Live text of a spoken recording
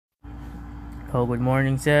Oh, good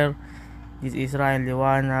morning, sir. This is Ryan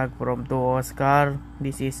Liwanag from 2 Oscar.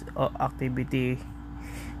 This is activity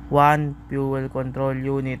 1, fuel control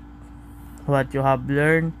unit. What you have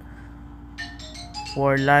learned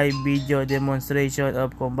for live video demonstration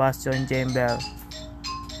of combustion chamber.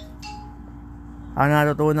 Ang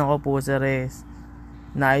natutunan ko po, sir, is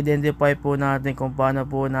na-identify po natin kung paano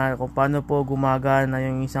po gumagana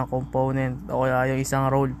yung isang component o yung isang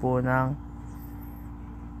role po ng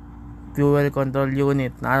fuel control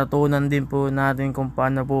unit. Natutunan din po natin kung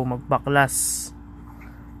paano po magbaklas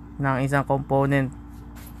ng isang component,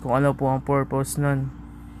 kung ano po ang purpose nun,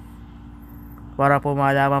 para po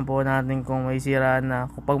malaman po natin kung may sira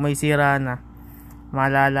na. Kapag may sira na,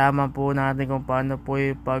 malalaman po natin kung paano po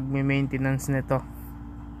yung pag-maintenance nito.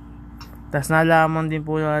 Tas nalaman din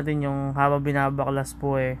po natin yung habang binabaklas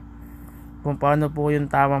po kung paano po yung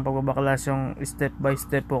tamang pagbabaklas, yung step by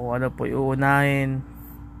step po, kung ano po iuunahin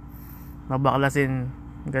mabaklasin.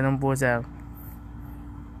 Ganun po, sir.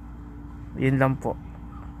 Yun lang po.